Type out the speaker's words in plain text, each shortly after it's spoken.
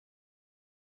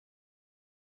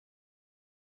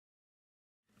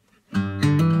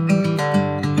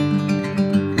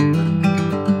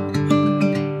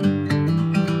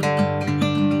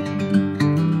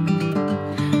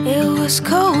was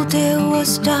cold, it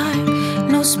was dark,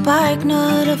 no spark,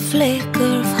 not a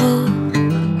flicker of hope.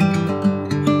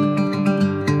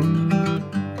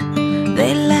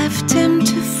 They left him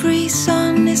to freeze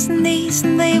on his knees,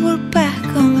 and they were back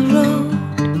on the road.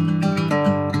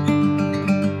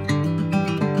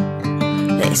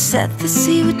 They said the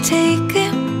sea would take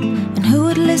him, and who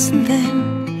would listen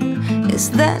then?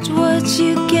 Is that what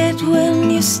you get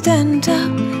when you stand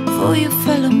up for your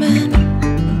fellow man?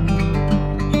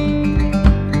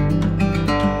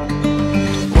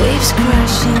 Waves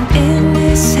crashing in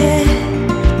his head,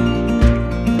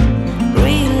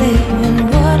 reliving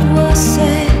what was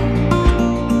said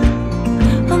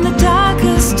on the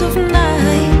darkest of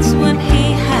nights when he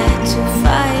had to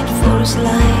fight for his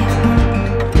life.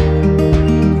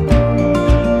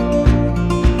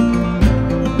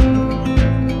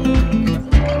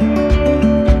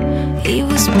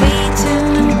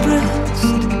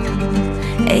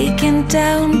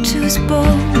 Down to his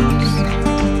bones,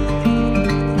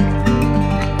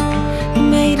 he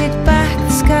made it back, the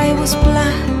sky was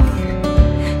black,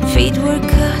 feet were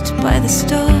cut by the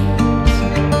stones.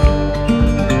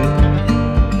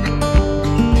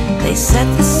 They said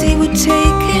the sea would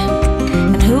take him,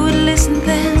 and who would listen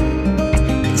then?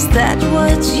 Is that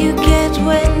what you get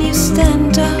when you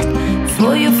stand up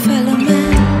for your fellow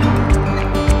man?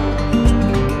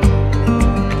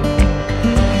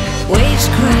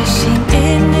 Crashing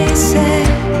in his head,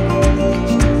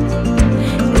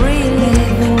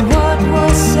 reliving what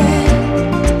was said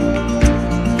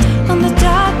on the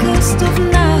darkest of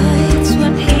nights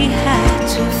when he had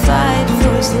to fight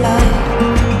for his life.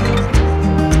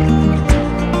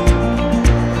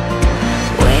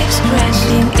 Waves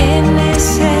crashing in his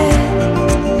head.